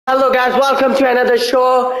Hello guys, welcome to another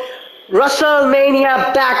show, Wrestlemania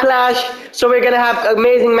Backlash. So we're gonna have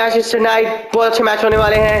amazing matches tonight. बहुत अच्छे match होने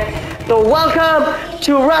वाले हैं. So welcome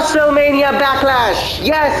to Wrestlemania Backlash.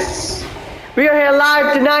 Yes, we are here live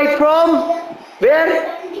tonight from where?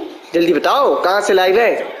 जल्दी बताओ कहाँ से live है?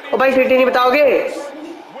 ओ भाई सिटी नहीं बताओगे?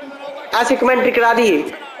 ऐसे कमेंट्री करा दी.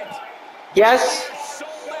 Yes,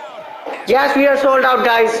 yes, we are sold out,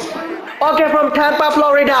 guys. Okay, from Tampa,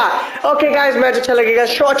 Florida. Okay, guys, match अच्छा लगेगा,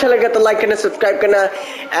 show अच्छा लगेगा तो like करना, subscribe करना,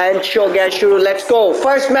 and show guys शुरू. Let's go.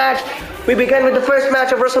 First match. We begin with the first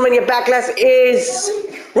match of Wrestlemania Backlash is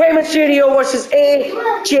Rey Mysterio versus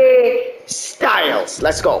AJ Styles.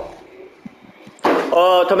 Let's go.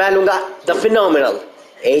 Oh, तो मैं लूँगा the phenomenal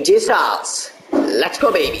AJ Styles. Let's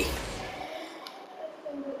go, baby.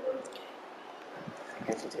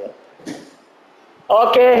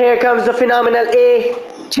 Okay, here comes the phenomenal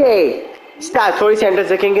AJ Styles. थोड़ी centre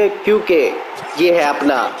देखेंगे क्योंकि ये है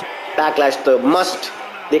अपना backlash, तो मस्ट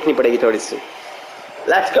देखनी पड़ेगी थोड़ी सी.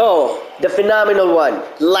 Let's go, the phenomenal one.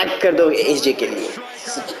 Like कर दो AJ के लिए,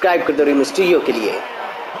 सब्सक्राइब कर दो रे मिस्टीरियो के लिए,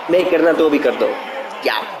 नहीं करना तो भी कर दो.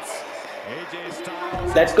 Yeah.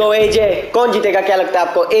 Let's go AJ. कौन जीतेगा क्या लगता है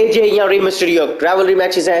आपको, AJ या रे मिस्टीरियो? राइवलरी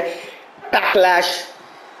मैचेस हैं, backlash.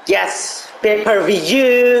 Yes, pay per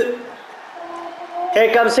view.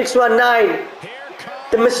 Here comes 619,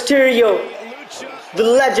 the Mysterio, the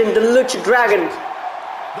legend, the Lucha Dragon,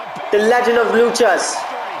 the legend of Luchas.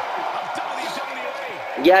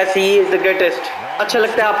 Yes, he is the greatest. अच्छा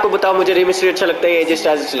लगता है आपको? बताओ मुझे. रे मिस्टीरियो अच्छा लगता है, AJ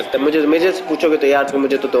स्टाइल्स अच्छा लगता है? मुझे से पूछोगे तो यार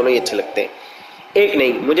मुझे तो दोनों ही अच्छे लगते हैं. एक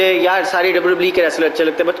नहीं, मुझे यार सारी WWE के रेसलर अच्छे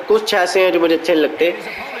लगते हैं, बस कुछ ऐसे हैं जो मुझे अच्छे नहीं लगते,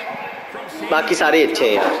 बाकी सारे अच्छे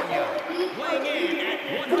हैं यार.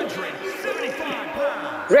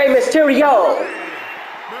 Rey Mysterio.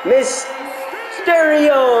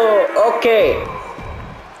 Mysterio.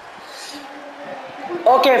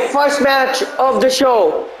 Okay, first match of the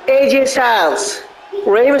show, AJ Styles,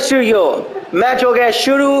 Rey Mysterio. Match हो गया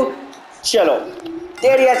शुरू. चलो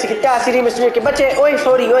तेरी ऐसी कितना रे मिस्टीरियो के बच्चे. ओए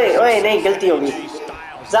सॉरी, ओए नहीं, गलती होगी,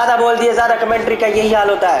 ज्यादा बोल दिया. ज्यादा कमेंट्री का यही हाल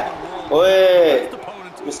होता है. ओए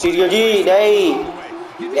मिस्टीरियो जी,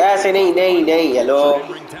 नहीं ऐसे नहीं. हेलो,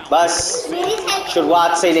 बस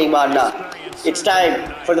शुरुआत से नहीं मारना. It's time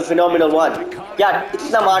for the phenomenal one. यार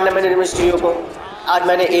इतना मारना मैंने मिस्टीरियो को. आज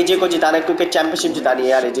मैंने AJ को जिताना है क्योंकि चैंपियनशिप जितानी है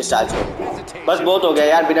यार AJ स्टाइल्स को. बस बहुत हो गया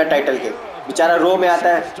यार बिना टाइटल के. बेचारा रो में आता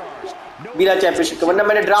है बिना चैंपियनशिप के, वरना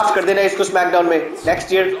मैंने ड्राफ्ट कर देना है इसको स्मैकडाउन में.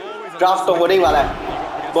 नेक्स्ट ईयर ड्राफ्ट तो होने ही वाला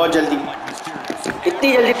है बहुत जल्दी.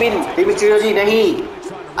 इतनी जल्दी पिन रे मिस्टीरियो जी नहीं.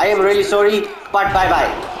 I am really sorry but by bye.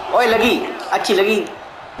 ओए लगी, अच्छी लगी,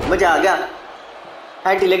 मजा आ गया.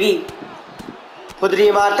 हैंटी लगी,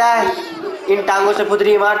 फुदरी मारता है, इन टांगों से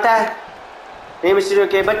फुदरी मारता है रे मिस्टीरियो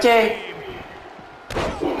के बच्चे.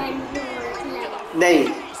 नहीं.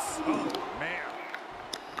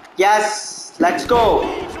 Yes, let's go.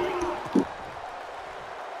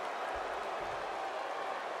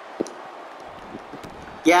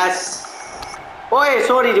 यस. ओए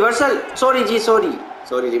sorry, reversal. Sorry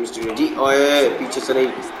Rey Mysterio जी. ओए पीछे से नहीं,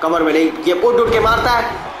 कमर में नहीं, ये उड़ के मारता है.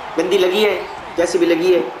 गंदी लगी है, जैसी भी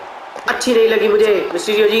लगी है, अच्छी नहीं लगी मुझे.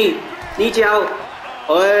 मिस्टीरियो जी नीचे आओ.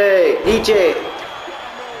 ओए नीचे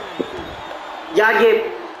यार, ये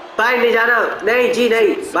बाहर नहीं जाना. नहीं जी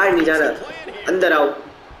नहीं, बाहर नहीं जाना, अंदर आओ.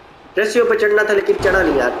 रस्सियों पर चढ़ना था लेकिन चढ़ा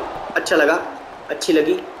नहीं यार. अच्छा लगा, अच्छी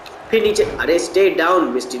लगी. फिर नीचे. अरे स्टे डाउन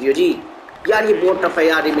मिस्टीरियो जी. यार ये बहुत टफ है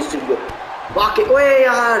यार ये मिस्टीरियो वाकई. ओए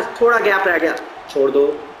यार थोड़ा गैप रह गया, छोड़ दो.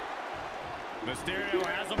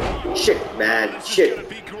 Shit man, shit.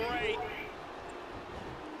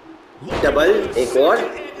 डबल, एक और.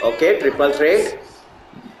 ओके, ट्रिपल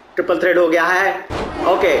थ्रेड हो गया है.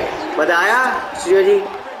 ओके, मजा आया मिस्टीरियो जी.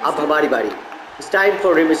 अब हमारी बारी. It's time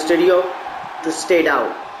for Rey Mysterio to stay down.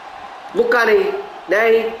 मुक्का नहीं,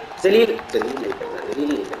 जलील नहीं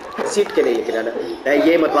करना, सीट के नहीं लेके जाना. नहीं,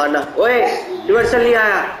 ये मत मारना. ओए रिवर्सल नहीं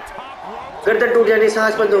आया, गर्दन टूट जानी,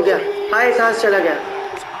 सांस बंद हो गया. हाय, सांस चला गया.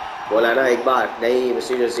 बोला ना एक बार. नहीं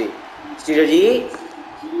Mysterio ji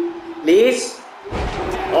please.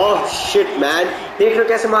 Oh shit man, देख लो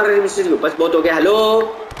कैसे मार रहे हैं मिस्टीरियो. बस बहुत हो गया. हेलो,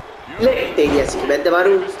 ले तेरी ऐसी मैं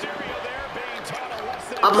मारूं.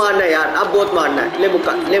 अब मारना है यार, अब बहुत मारना है. ले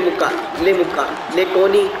मुक्का, ले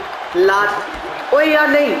कोनी, लात. ओए यार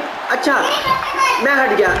नहीं, अच्छा मैं हट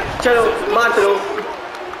गया. चलो मारते रहो,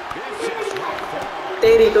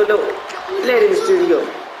 तेरी तो लो. ले रे मिस्टीरियो.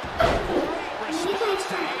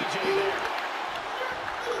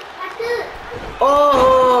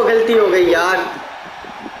 ओह गलती हो गई यार,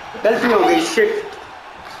 गलती हो गई. शिट.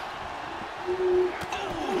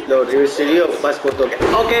 लो मिस्टीरियो, बस बहुत हो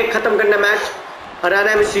गया. ओके, खत्म करना मैच, हराना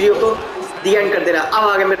है मिस्टीरियो को. दी एंड कर देना। अब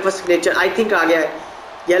आ गया मेरे पास सिग्नेचर, आई थिंक आ गया है।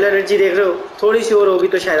 येलो एनर्जी देख रहे हो, थोड़ी सी और होगी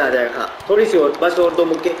तो शायद आ जाएगा। हाँ थोड़ी सी और, बस और 2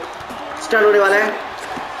 मुक्के, स्टन होने वाला है।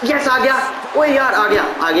 यस आ गया, ओए यार आ गया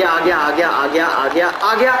आ गया आ गया आ गया आ गया आ गया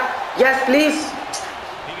आ गया, यस प्लीज।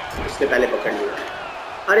 इसने पहले पकड़ लिया,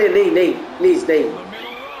 अरे नहीं नहीं प्लीज नहीं,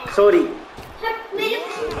 सॉरी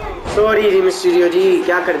सॉरी मिस्टीरियो जी,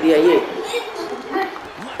 क्या कर दिया ये,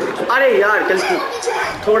 अरे यार गलती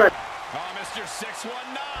थोड़ा।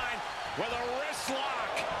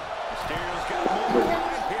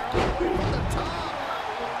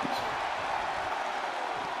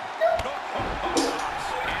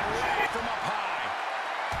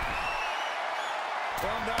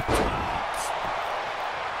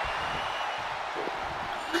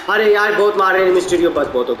 अरे यार बहुत मार रहे हैं मिस्टीरियो, बस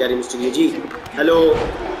बहुत हो गया मिस्टीरियो जी। हेलो,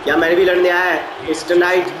 क्या मैंने भी लड़ने आया है इस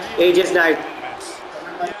नाइट, एजेस नाइट।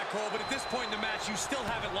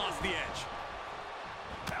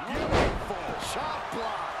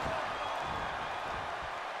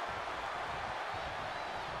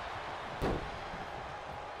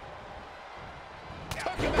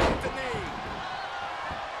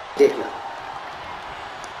 देखना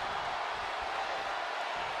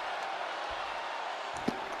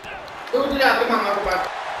मामा को बात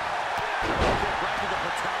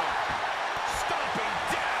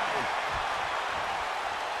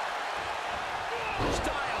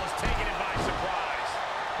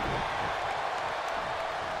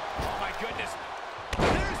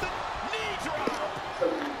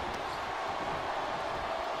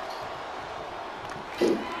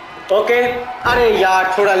ओके। अरे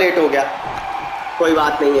यार थोड़ा लेट हो गया, कोई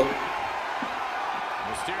बात नहीं है,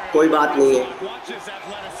 कोई बात नहीं है।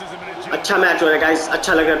 अच्छा मैच हो रहा है गाइस,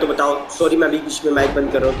 अच्छा लग रहा है तो बताओ। सॉरी मैं अभी बीच में माइक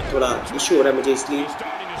बंद कर रहा हूँ, थोड़ा इशू हो रहा है मुझे इसलिए।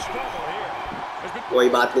 कोई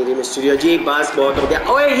बात नहीं मिस्टीरियो जी, बस बहुत हो गया।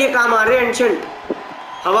 ओए ये कहाँ मार रहे हैं एंशिएंट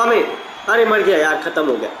हवा में, अरे मर गया यार, खत्म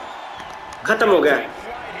हो गया, खत्म हो गया।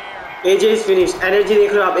 एजे इज फिनिश, एनर्जी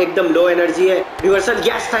देख लो आप, एकदम लो एनर्जी है। Reversal,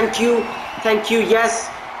 yes thank you yes,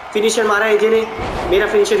 finisher मारा एजे ने, मेरा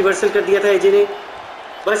फिनिशर रिवर्सल कर दिया था एजे ने।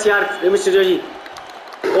 बस यार मिस्टीरियो जी,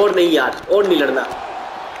 और नहीं यार, और नहीं लड़ना,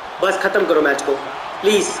 बस खत्म करो मैच को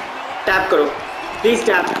प्लीज, टैप करो प्लीज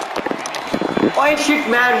टैप। ओए shit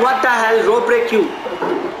man, what the hell, rope break क्यों?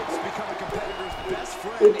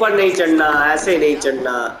 ऊपर नहीं चढ़ना, ऐसे नहीं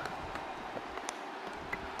चढ़ना,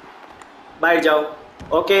 बैठ जाओ।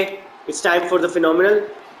 Okay it's time for the phenomenal.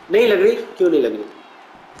 नहीं लग रही, क्यों नहीं लग रही?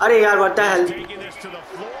 अरे यार व्हाट द हेल,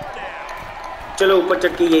 चलो ऊपर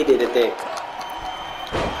चढ़ के यही दे देते हैं।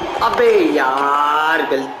 अबे यार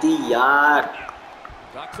गलती यार।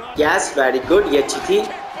 यस वेरी गुड, ये अच्छी थी,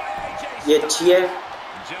 ये अच्छी है।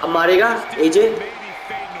 अब मारेगा एजे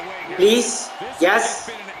प्लीज, यस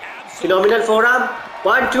फिनोमिनल फोरआर्म,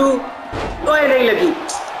 1 2, ओए नहीं लगी,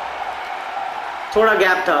 थोड़ा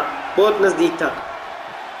गैप था, बहुत नजदीक था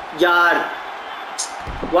यार।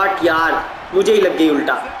 व्हाट यार, मुझे ही लग गई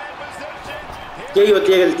उल्टा, यही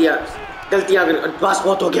होती है गलतियां, गलतियां। बस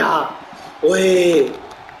बहुत हो गया। ओए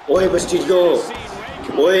ओए मिस्टीरियो,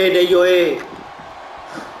 ओए नहीं ओए,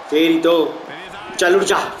 तेरी तो चल उठ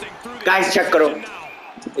जा। गाइस चेक करो,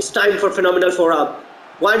 it's time for phenomenal forearm,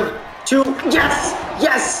 1 2, yes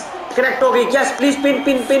yes connect हो गई, yes please pin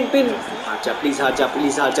pin pin pin, आजा प्लीज, आजा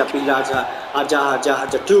प्लीज, आजा प्लीज, आजा आजा आजा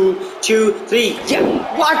आजा, 2 2 3,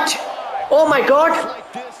 what, oh my God,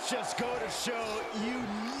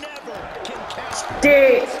 stay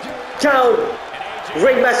down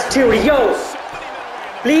Rey Mysterio,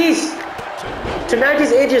 please, tonight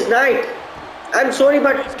is AJ's night. I'm sorry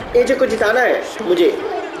but AJ को जिताना है मुझे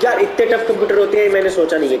यार, इतने टफ कंप्यूटर होते हैं मैंने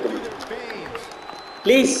सोचा नहीं है कभी।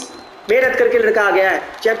 प्लीज मेहनत करके लड़का आ गया है,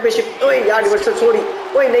 चैंपियनशिप। ओए यार रिवर्सल, सॉरी,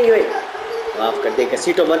 ओए नहीं ओए, माफ कर दे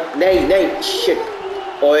कसीटो मत, नहीं नहीं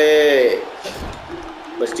शिट। ओए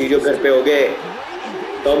मिस्टीरियो घर पे हो गए,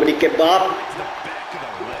 डोमिनिक के बाप,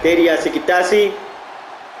 तेरी ऐसी की तैसी,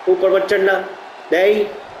 ऊपर मत चढ़ना, नहीं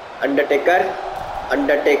अंडरटेकर,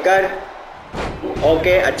 अंडरटेकर,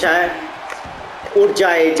 ओके अच्छा है, उठ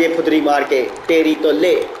जाए जे फुदरी मार के, तेरी तो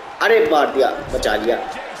ले, अरे मार दिया, बचा लिया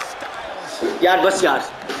यार, बस यार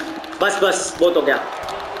बस बस बहुत हो गया,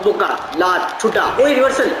 मुक्का लात छुटा, ओए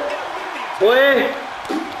रिवर्सल, ओए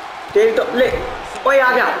तेरी तो ले, ओए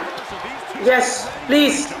आ गया, yes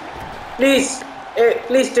please please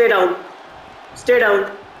please stay down, stay down,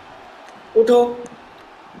 उठो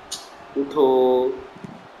उठो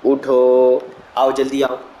उठो, आओ जल्दी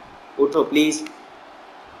आओ, उठो प्लीज।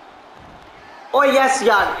 ओए यस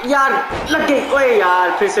यार, यार लग गई, ओए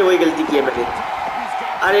यार फिर से वही गलती की है मैंने,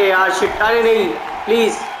 अरे यार शिट, अरे नहीं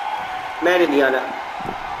प्लीज, मैंने नहीं आना,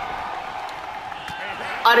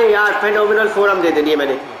 अरे यार फेनोमिनल फोरआर्म दे देनी है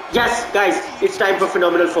मैंने, Yes, guys, it's time for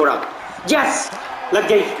phenomenal forearm. Yes, लग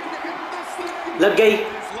गई, लग गई.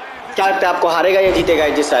 क्या लगता है आपको हारेगा या जीतेगा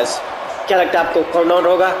एजे स्टाइल्स? क्या लगता है आपको कौन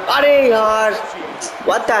होगा? अरे यार,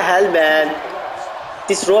 what the hell man?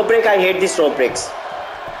 This rope break, I hate these rope breaks.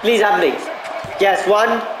 Please happening. Yes,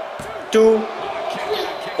 1, 2.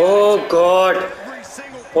 Oh God.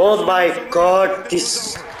 Oh my God.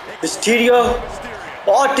 This Mysterio.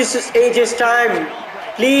 Oh, this is AJ's time.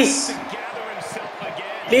 Please.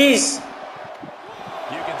 Please.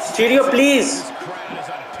 Mysterio, please.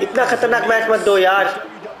 इतना खतरनाक match मत दो यार.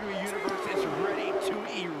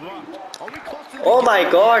 Oh my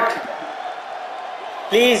God.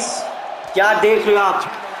 Please. यार देख लो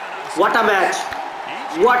आप. What a match.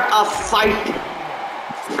 What a fight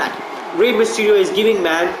that Rey Mysterio is giving,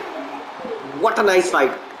 man. What a nice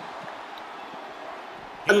fight.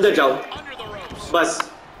 अंदर जाओ. बस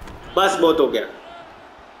बहुत हो गया.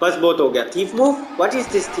 बस बहुत हो गया. Thief move? What is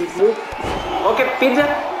this thief move? Okay, pin.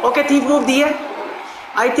 Okay, thief move दी है.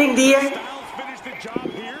 I think दी है.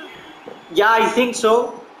 Yeah, I think so.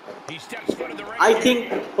 I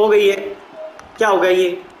think हो गई है. क्या हो गया ये?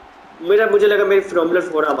 मुझे लगा मेरी फिनोमिनल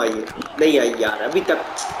फोरआर्म आई है. नहीं आई यार, अभी तक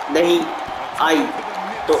नहीं आई.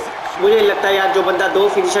 तो मुझे लगता है यार, जो बंदा 2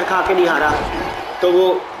 फिनिशर खा के नहीं हारा, तो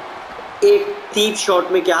वो एक थीप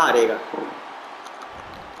शॉट में क्या हारेगा.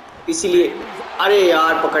 इसीलिए अरे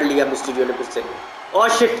यार, पकड़ लिया मिस्टीरियो ने फिर से. ओ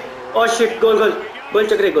शिट, गोल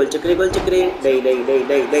चक्रे.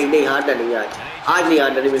 नहीं, हारना नहीं आज नहीं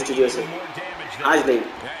हारना नहीं मिस्टीरियो से. आज नहीं,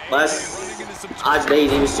 बस आज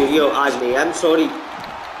नहीं मिस्टीरियो, आज नहीं. I am sorry.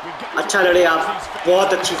 अच्छा लड़े आप,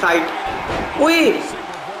 बहुत अच्छी फाइट. उई,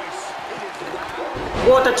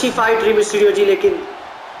 बहुत अच्छी फाइट रही मिस्टीरियो जी, लेकिन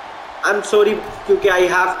आई एम सॉरी क्योंकि I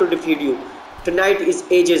have to defeat you. Tonight is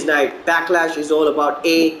AJ's night. Backlash is all about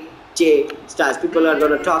AJ Styles. People are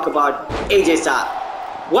gonna talk about AJ Styles.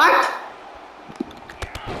 What?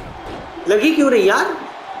 लगी क्यों नहीं यार?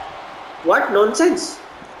 What nonsense?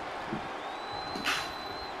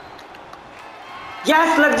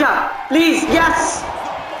 Yes, लग जा, please.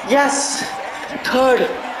 Yes. Third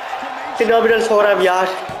phenomenal forearm यार.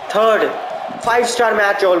 Third 5-star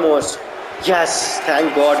match almost. Yes,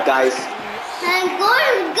 thank God guys.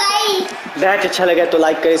 Match अच्छा लगा तो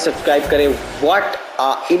लाइक करें, सब्सक्राइब करें. What a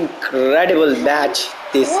incredible match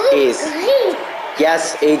this is.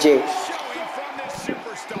 Yes, AJ.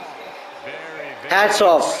 Hats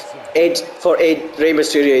off for Rey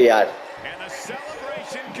Mysterio यार.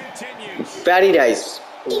 Very nice.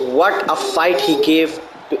 What a fight he gave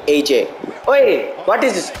to AJ. ओए, what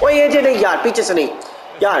is this? ओए AJ नहीं यार, पीछे से नहीं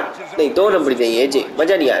यार. नहीं, 2 नंबर नहीं AJ,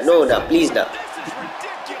 मजा नहीं आया. नो ना, प्लीज ना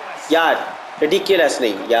यार. रिडिकुलस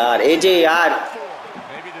नहीं यार AJ यार,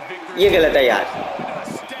 ये गलत है यार.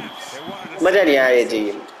 मजा नहीं आया AJ.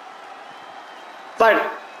 पर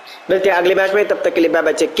मिलते हैं अगले मैच में. तब तक के लिए बाय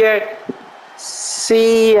बाय, टेक केयर,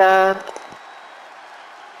 सी या.